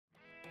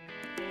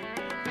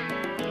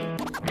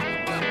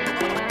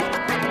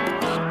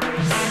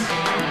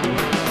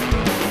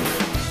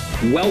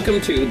Welcome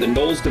to the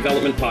Knowles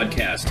Development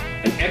Podcast,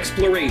 an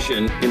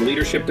exploration in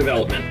leadership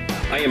development.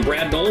 I am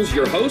Brad Knowles,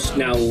 your host.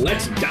 Now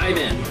let's dive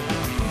in.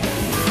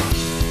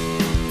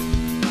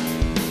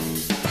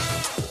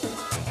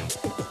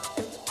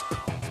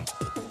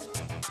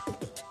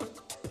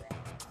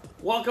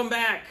 Welcome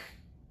back.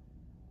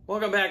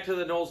 Welcome back to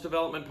the Knowles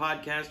Development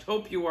Podcast.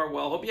 Hope you are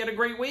well. Hope you had a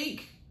great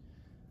week.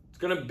 It's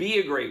going to be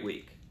a great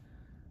week.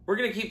 We're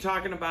going to keep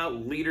talking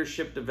about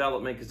leadership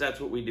development because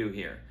that's what we do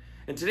here.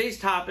 And today's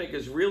topic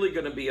is really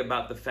going to be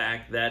about the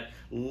fact that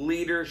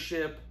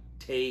leadership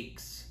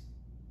takes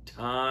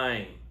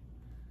time.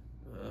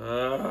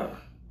 I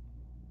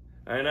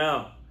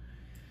know.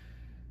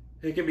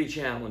 It can be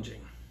challenging.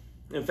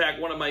 In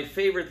fact, one of my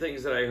favorite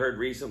things that I heard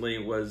recently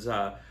was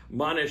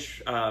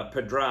Manish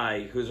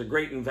Padrai, who's a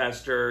great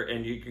investor,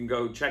 and you can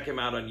go check him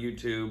out on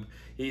YouTube.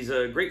 He's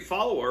a great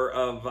follower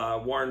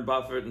of Warren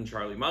Buffett and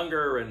Charlie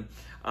Munger, and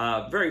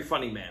very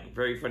funny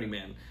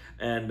man.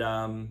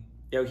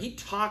 And he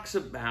talks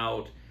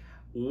about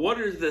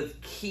what are the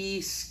key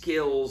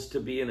skills to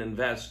be an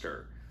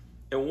investor.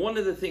 And one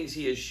of the things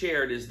he has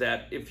shared is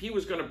that if he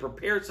was going to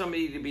prepare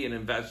somebody to be an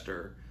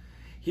investor,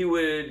 he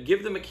would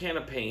give them a can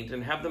of paint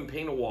and have them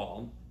paint a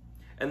wall,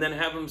 and then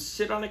have them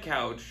sit on a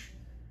couch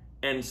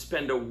and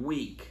spend a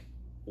week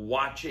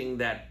watching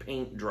that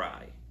paint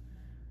dry.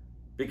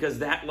 Because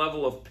that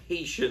level of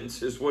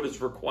patience is what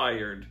is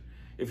required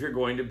if you're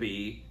going to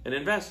be an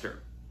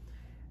investor.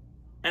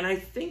 And I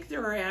think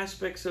there are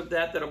aspects of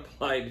that that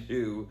apply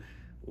to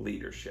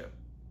leadership.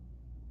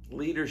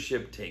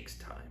 Leadership takes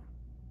time.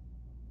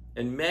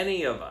 And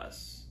many of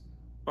us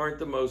aren't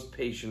the most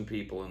patient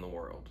people in the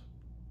world.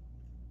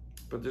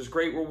 But there's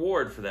great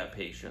reward for that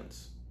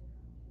patience.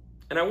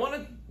 And I want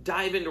to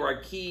dive into our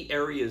key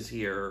areas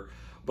here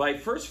by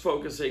first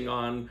focusing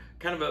on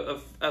kind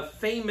of a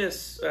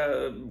famous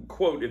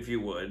quote, if you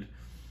would.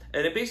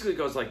 And it basically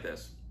goes like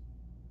this.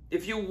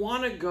 If you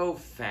want to go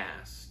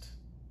fast,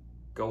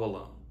 go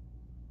alone.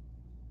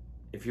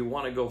 If you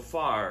want to go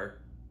far,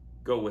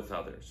 go with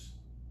others.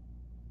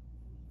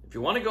 If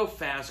you want to go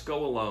fast,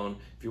 go alone.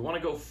 If you want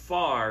to go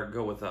far,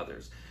 go with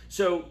others.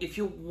 So if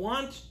you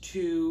want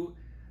to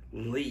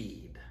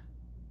lead,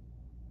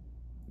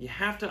 you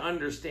have to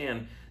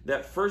understand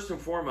that first and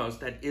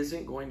foremost, that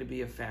isn't going to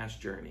be a fast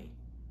journey,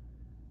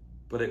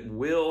 but it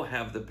will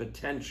have the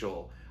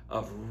potential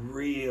of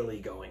really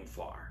going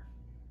far.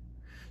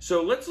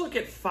 So let's look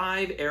at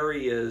 5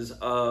 areas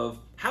of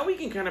how we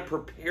can kind of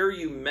prepare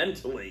you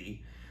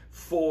mentally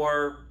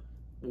for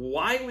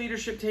why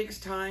leadership takes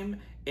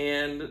time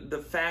and the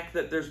fact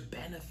that there's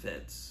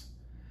benefits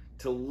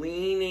to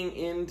leaning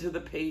into the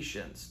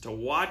patience, to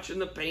watching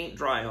the paint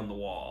dry on the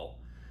wall,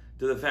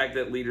 to the fact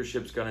that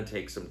leadership's going to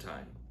take some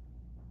time.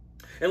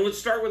 And let's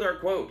start with our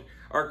quote.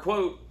 Our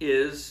quote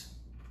is,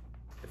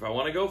 if I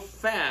want to go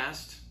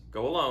fast,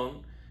 go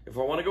alone. If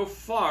I want to go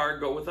far,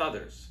 go with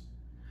others.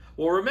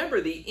 Well, remember,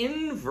 the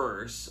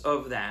inverse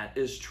of that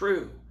is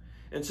true.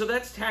 And so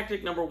that's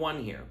tactic number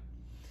 1 here.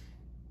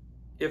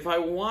 If I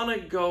want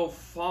to go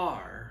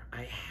far,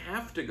 I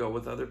have to go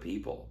with other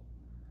people.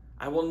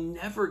 I will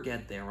never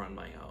get there on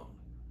my own,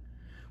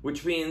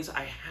 which means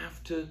I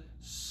have to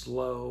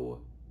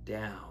slow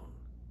down.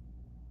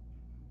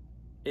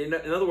 In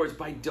other words,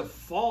 by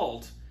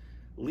default,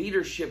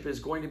 leadership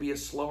is going to be a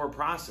slower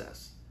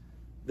process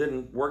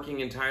than working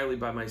entirely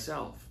by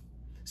myself.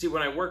 See,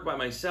 when I work by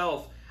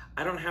myself,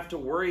 I don't have to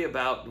worry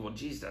about, well,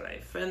 geez, did I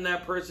offend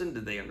that person?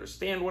 Did they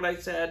understand what I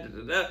said?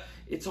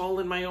 It's all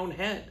in my own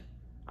head.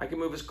 I can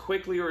move as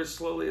quickly or as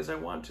slowly as I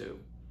want to.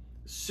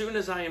 As soon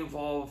as I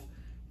involve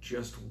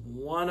just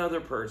one other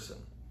person,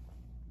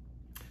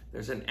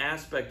 there's an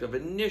aspect of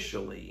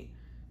initially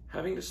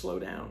having to slow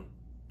down,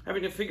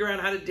 having to figure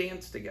out how to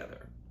dance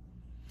together.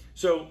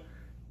 So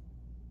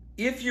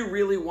if you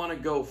really want to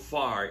go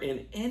far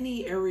in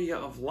any area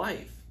of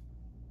life,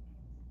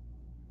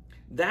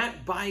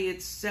 that by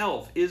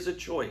itself is a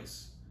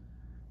choice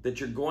that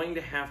you're going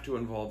to have to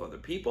involve other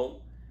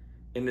people,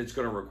 and it's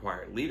going to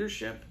require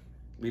leadership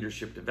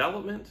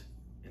development,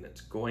 and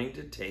it's going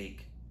to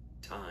take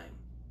time.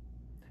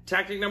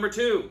 Tactic number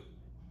 2,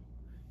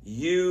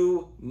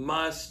 you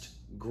must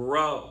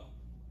grow.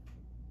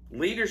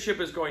 Leadership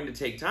is going to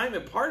take time,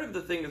 and part of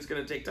the thing that's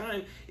going to take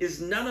time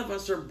is none of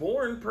us are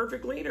born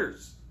perfect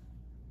leaders.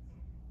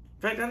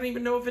 In fact, I don't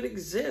even know if it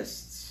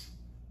exists.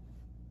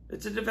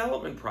 It's a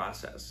development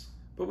process,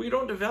 but we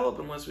don't develop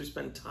unless we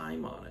spend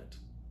time on it.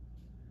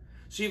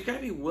 So you've got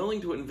to be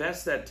willing to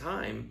invest that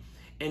time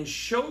and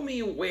show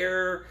me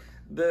where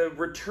the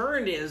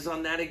return is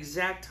on that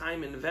exact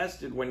time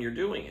invested when you're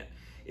doing it.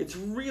 It's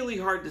really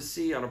hard to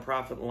see on a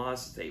profit and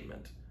loss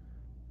statement.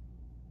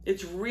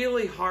 It's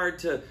really hard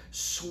to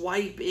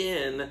swipe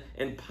in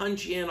and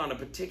punch in on a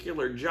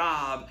particular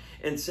job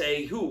and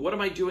say, what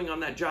am I doing on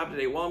that job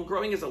today? Well, I'm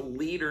growing as a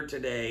leader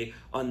today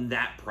on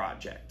that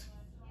project.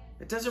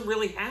 It doesn't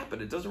really happen.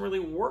 It doesn't really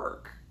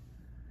work.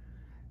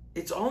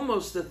 It's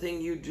almost the thing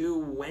you do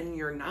when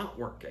you're not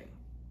working.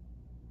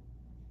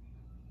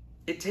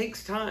 It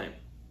takes time.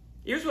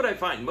 Here's what I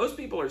find. Most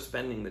people are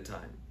spending the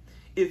time.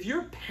 If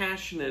you're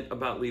passionate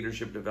about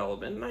leadership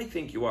development, and I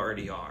think you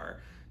already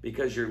are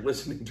because you're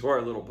listening to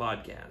our little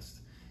podcast,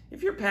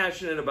 if you're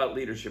passionate about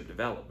leadership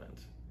development,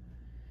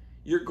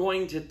 you're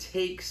going to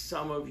take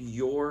some of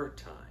your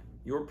time,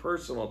 your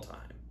personal time,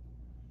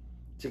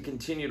 to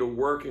continue to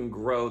work and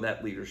grow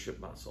that leadership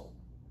muscle.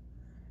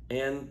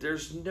 And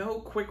there's no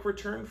quick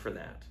return for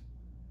that.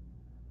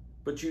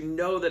 But you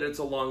know that it's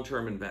a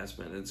long-term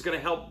investment. It's going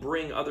to help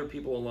bring other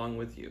people along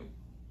with you.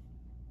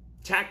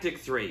 Tactic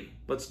 3,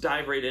 let's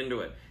dive right into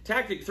it.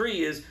 Tactic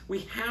 3 is we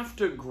have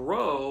to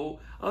grow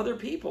other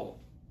people.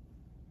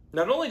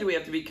 Not only do we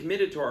have to be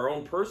committed to our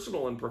own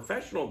personal and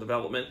professional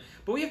development,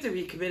 but we have to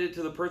be committed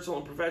to the personal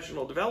and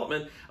professional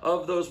development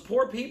of those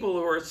poor people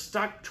who are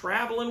stuck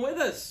traveling with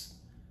us.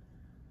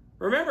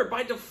 Remember,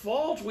 by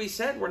default, we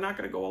said we're not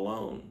going to go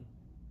alone.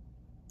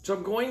 So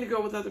I'm going to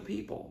go with other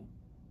people.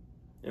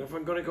 And if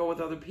I'm going to go with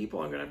other people,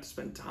 I'm going to have to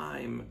spend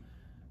time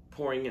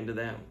pouring into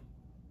them.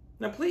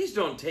 Now, please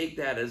don't take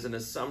that as an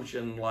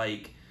assumption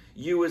like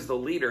you as the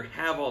leader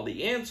have all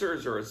the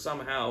answers or is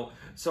somehow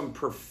some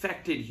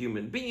perfected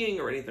human being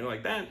or anything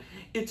like that.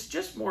 It's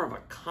just more of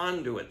a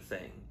conduit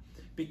thing.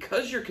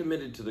 Because you're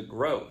committed to the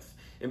growth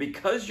and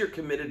because you're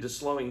committed to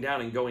slowing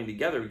down and going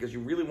together because you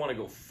really want to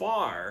go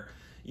far,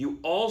 you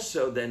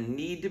also then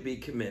need to be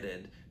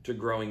committed to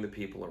growing the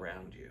people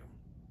around you.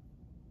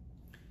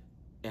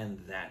 And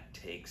that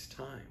takes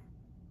time.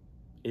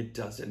 It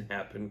doesn't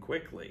happen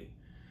quickly,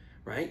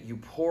 right? You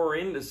pour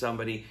into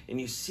somebody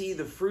and you see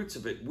the fruits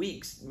of it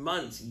weeks,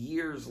 months,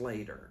 years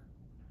later.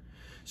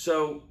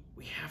 So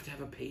we have to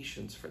have a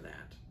patience for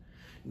that.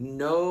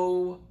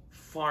 No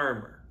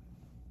farmer,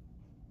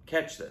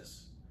 catch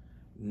this,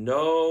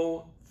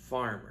 no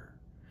farmer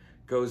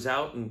goes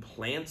out and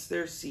plants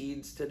their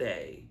seeds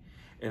today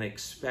and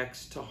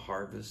expects to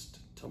harvest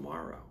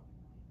tomorrow.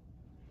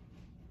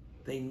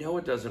 They know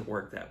it doesn't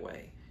work that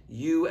way.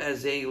 You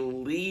as a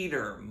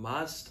leader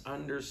must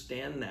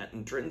understand that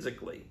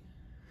intrinsically,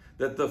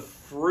 that the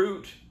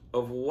fruit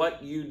of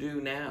what you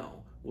do now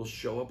will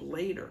show up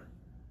later.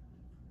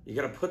 You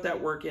got to put that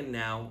work in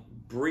now,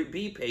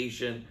 be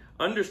patient,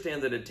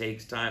 understand that it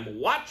takes time,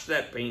 watch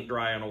that paint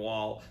dry on a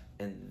wall,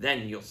 and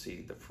then you'll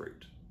see the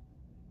fruit.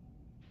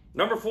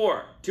 Number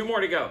 4, 2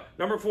 more to go.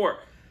 Number 4,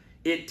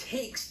 it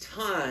takes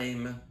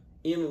time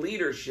in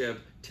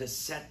leadership to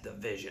set the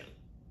vision.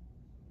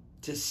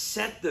 To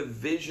set the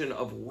vision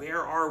of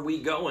where are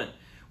we going.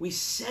 We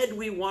said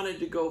we wanted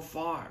to go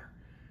far.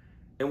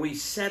 And we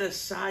set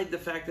aside the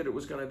fact that it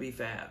was going to be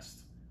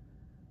fast.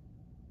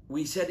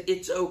 We said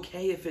it's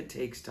okay if it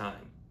takes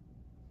time.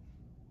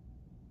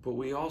 But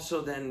we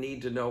also then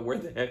need to know where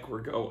the heck we're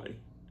going.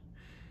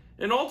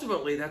 And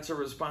ultimately, that's a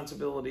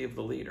responsibility of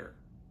the leader.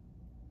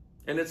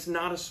 And it's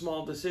not a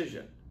small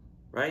decision,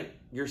 right?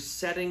 You're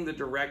setting the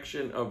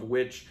direction of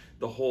which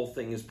the whole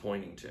thing is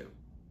pointing to.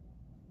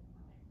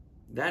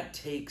 That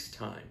takes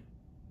time.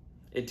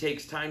 It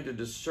takes time to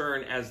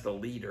discern as the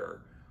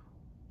leader,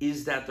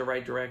 is that the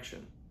right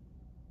direction?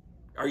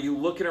 Are you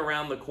looking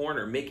around the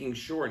corner, making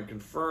sure and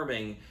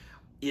confirming,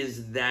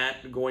 is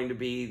that going to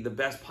be the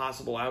best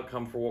possible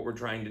outcome for what we're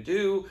trying to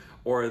do?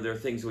 Or are there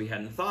things we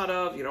hadn't thought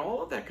of? You know,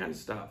 all of that kind of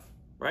stuff,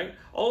 right?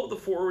 All of the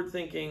forward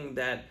thinking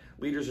that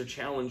leaders are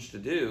challenged to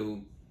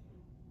do,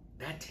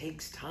 that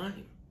takes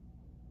time.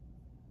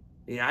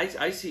 Yeah,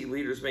 I see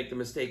leaders make the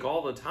mistake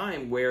all the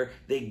time where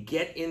they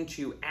get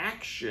into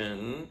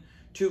action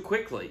too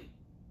quickly.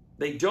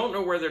 They don't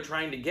know where they're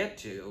trying to get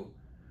to,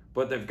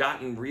 but they've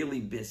gotten really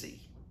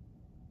busy.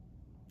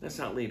 That's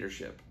not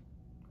leadership.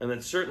 And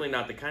that's certainly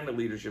not the kind of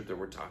leadership that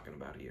we're talking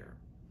about here.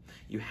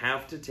 You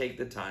have to take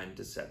the time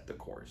to set the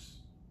course.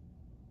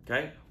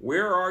 Okay?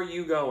 Where are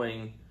you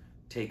going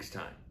takes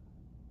time.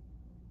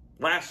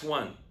 Last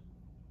one.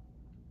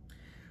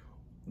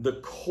 The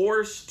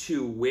course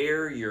to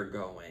where you're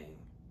going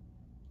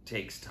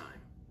takes time.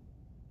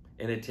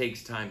 And it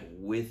takes time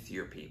with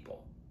your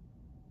people.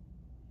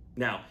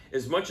 Now,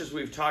 as much as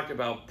we've talked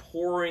about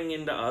pouring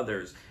into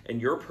others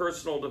and your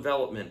personal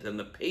development and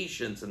the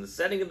patience and the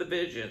setting of the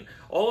vision,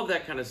 all of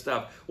that kind of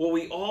stuff, what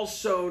we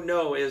also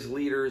know as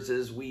leaders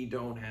is we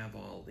don't have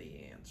all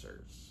the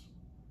answers.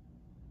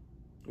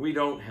 We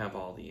don't have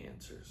all the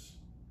answers.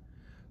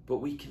 But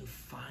we can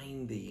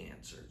find the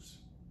answers.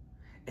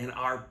 And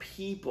our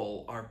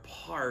people are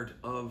part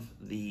of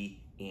the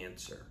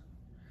answer.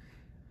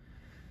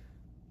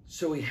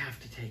 So we have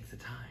to take the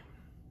time.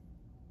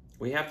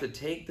 We have to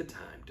take the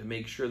time to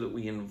make sure that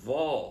we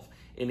involve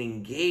and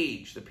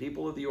engage the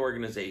people of the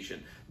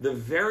organization, the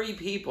very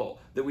people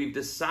that we've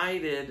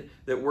decided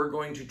that we're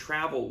going to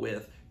travel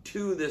with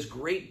to this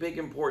great, big,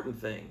 important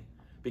thing,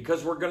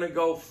 because we're going to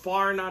go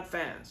far, not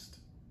fast.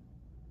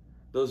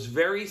 Those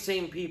very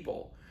same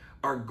people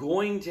are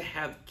going to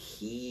have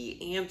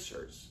key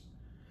answers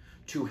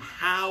to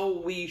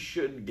how we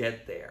should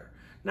get there,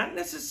 not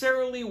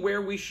necessarily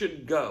where we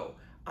should go.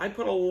 I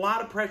put a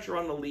lot of pressure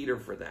on the leader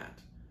for that.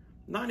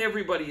 Not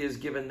everybody is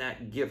given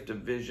that gift of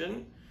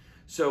vision.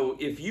 So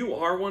if you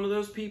are one of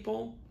those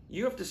people,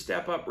 you have to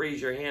step up,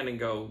 raise your hand and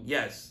go,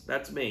 yes,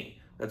 that's me.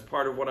 That's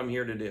part of what I'm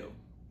here to do.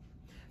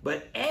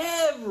 But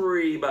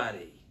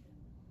everybody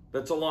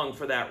that's along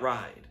for that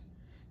ride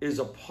is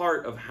a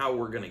part of how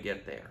we're going to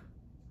get there.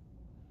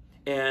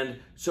 And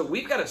so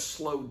we've got to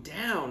slow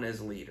down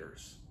as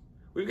leaders.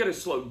 We've got to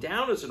slow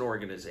down as an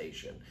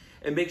organization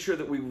and make sure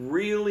that we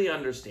really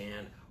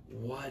understand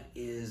what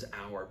is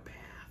our path.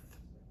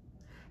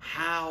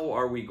 How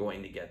are we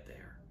going to get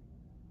there?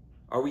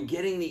 Are we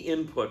getting the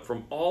input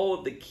from all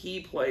of the key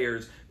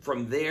players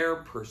from their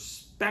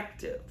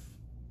perspective?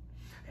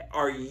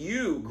 Are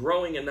you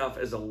growing enough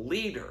as a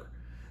leader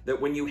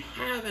that when you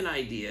have an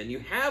idea and you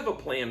have a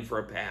plan for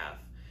a path,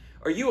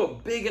 are you a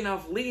big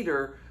enough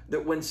leader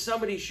that when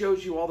somebody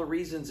shows you all the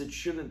reasons it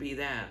shouldn't be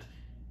that,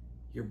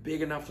 you're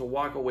big enough to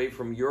walk away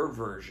from your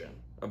version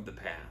of the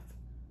path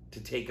to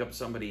take up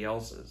somebody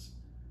else's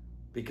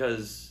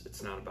because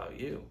it's not about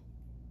you?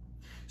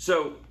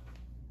 So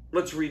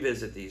let's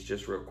revisit these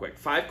just real quick.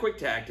 5 quick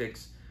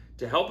tactics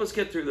to help us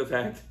get through the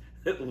fact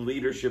that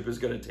leadership is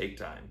going to take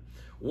time.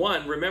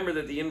 1, remember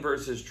that the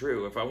inverse is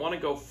true. If I want to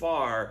go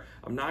far,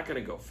 I'm not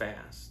going to go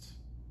fast,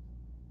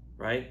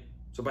 right?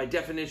 So by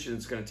definition,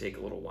 it's going to take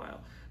a little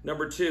while.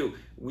 Number 2,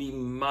 we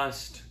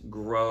must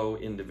grow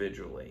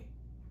individually,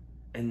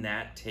 and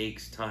that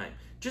takes time.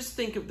 Just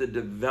think of the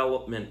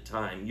development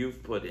time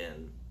you've put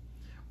in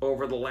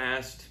over the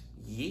last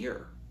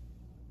year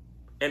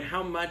and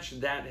how much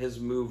that has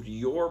moved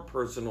your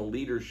personal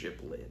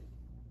leadership lid.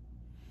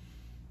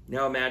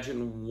 Now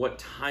imagine what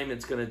time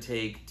it's going to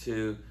take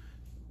to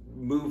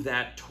move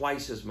that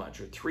twice as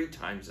much or 3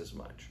 times as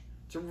much.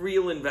 It's a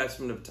real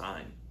investment of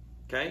time,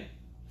 okay?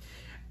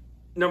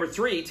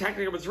 Tactic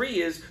number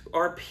 3 is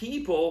our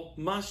people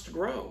must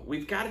grow.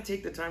 We've got to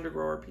take the time to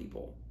grow our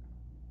people.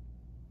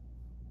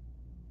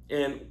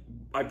 And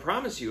I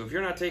promise you, if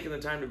you're not taking the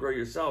time to grow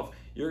yourself,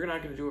 you're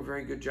not going to do a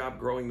very good job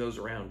growing those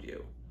around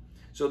you.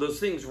 So those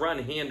things run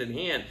hand in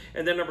hand.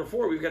 And then number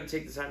 4, we've got to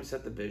take the time to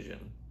set the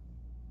vision.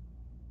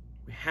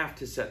 We have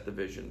to set the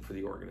vision for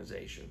the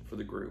organization, for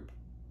the group.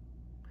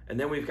 And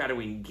then we've got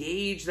to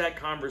engage that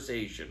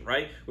conversation,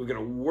 right? We've got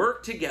to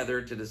work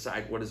together to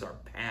decide what is our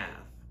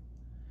path.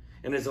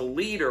 And as a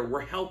leader,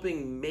 we're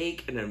helping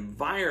make an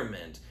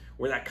environment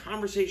where that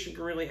conversation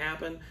can really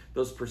happen.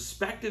 Those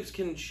perspectives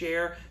can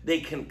share. They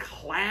can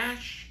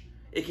clash.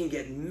 It can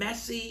get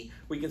messy.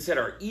 We can set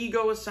our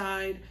ego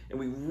aside, and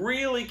we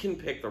really can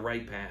pick the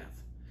right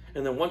path.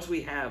 And then once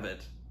we have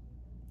it,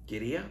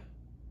 giddy up.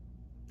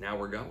 Now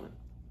we're going.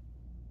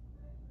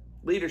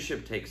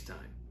 Leadership takes time.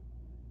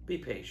 Be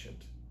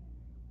patient.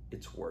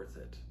 It's worth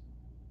it.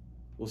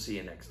 We'll see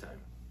you next time.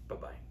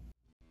 Bye-bye.